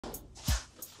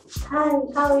Hi,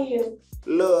 how are you?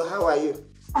 Hello, how are you?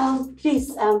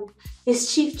 Please,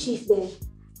 is Chief there?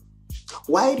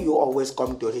 Why do you always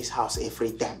come to this house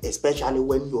every time, especially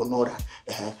when you know that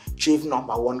Chief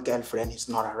 #1 girlfriend is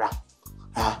not around?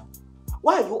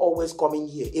 Why are you always coming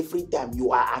here every time?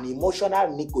 You are an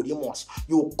emotional Nicodemus.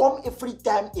 You come every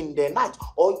time in the night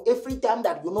or every time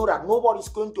that you know that nobody's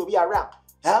going to be around.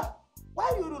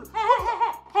 Why do you do?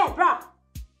 Hey, bro.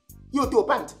 You too,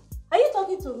 pant. Are you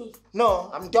talking to me? No,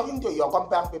 I'm talking to your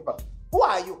compound people. Who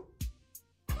are you?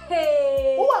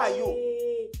 Hey. Who are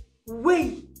you?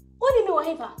 Wait. What do you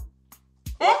mean,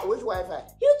 Wi-Fi? Which Wi-Fi?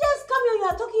 You just come here, you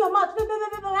are talking your mouth.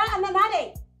 And then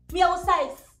I me our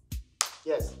size.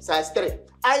 Yes, size 3.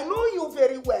 I know you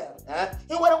very well.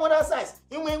 In what size?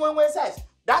 In what size?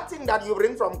 That thing that you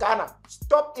bring from Ghana,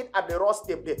 stop it at the raw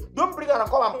step there. Don't bring it and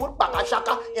come and put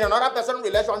Bakashaka in another person's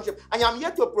relationship. I am here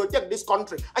to protect this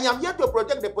country. I am here to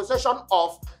protect the possession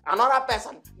of another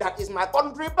person that is my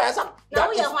country person. Now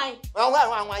who are why?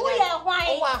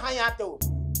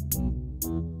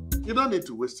 You don't need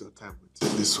to waste your time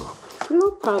with this one.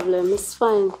 No problem, it's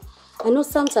fine. I know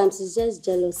sometimes it's just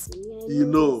jealousy. You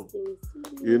know.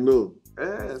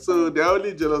 So they're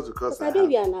only jealous because I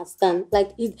don't even understand.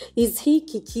 Like, is he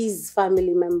Kiki's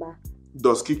family member?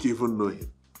 Does Kiki even know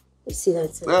him? You see that?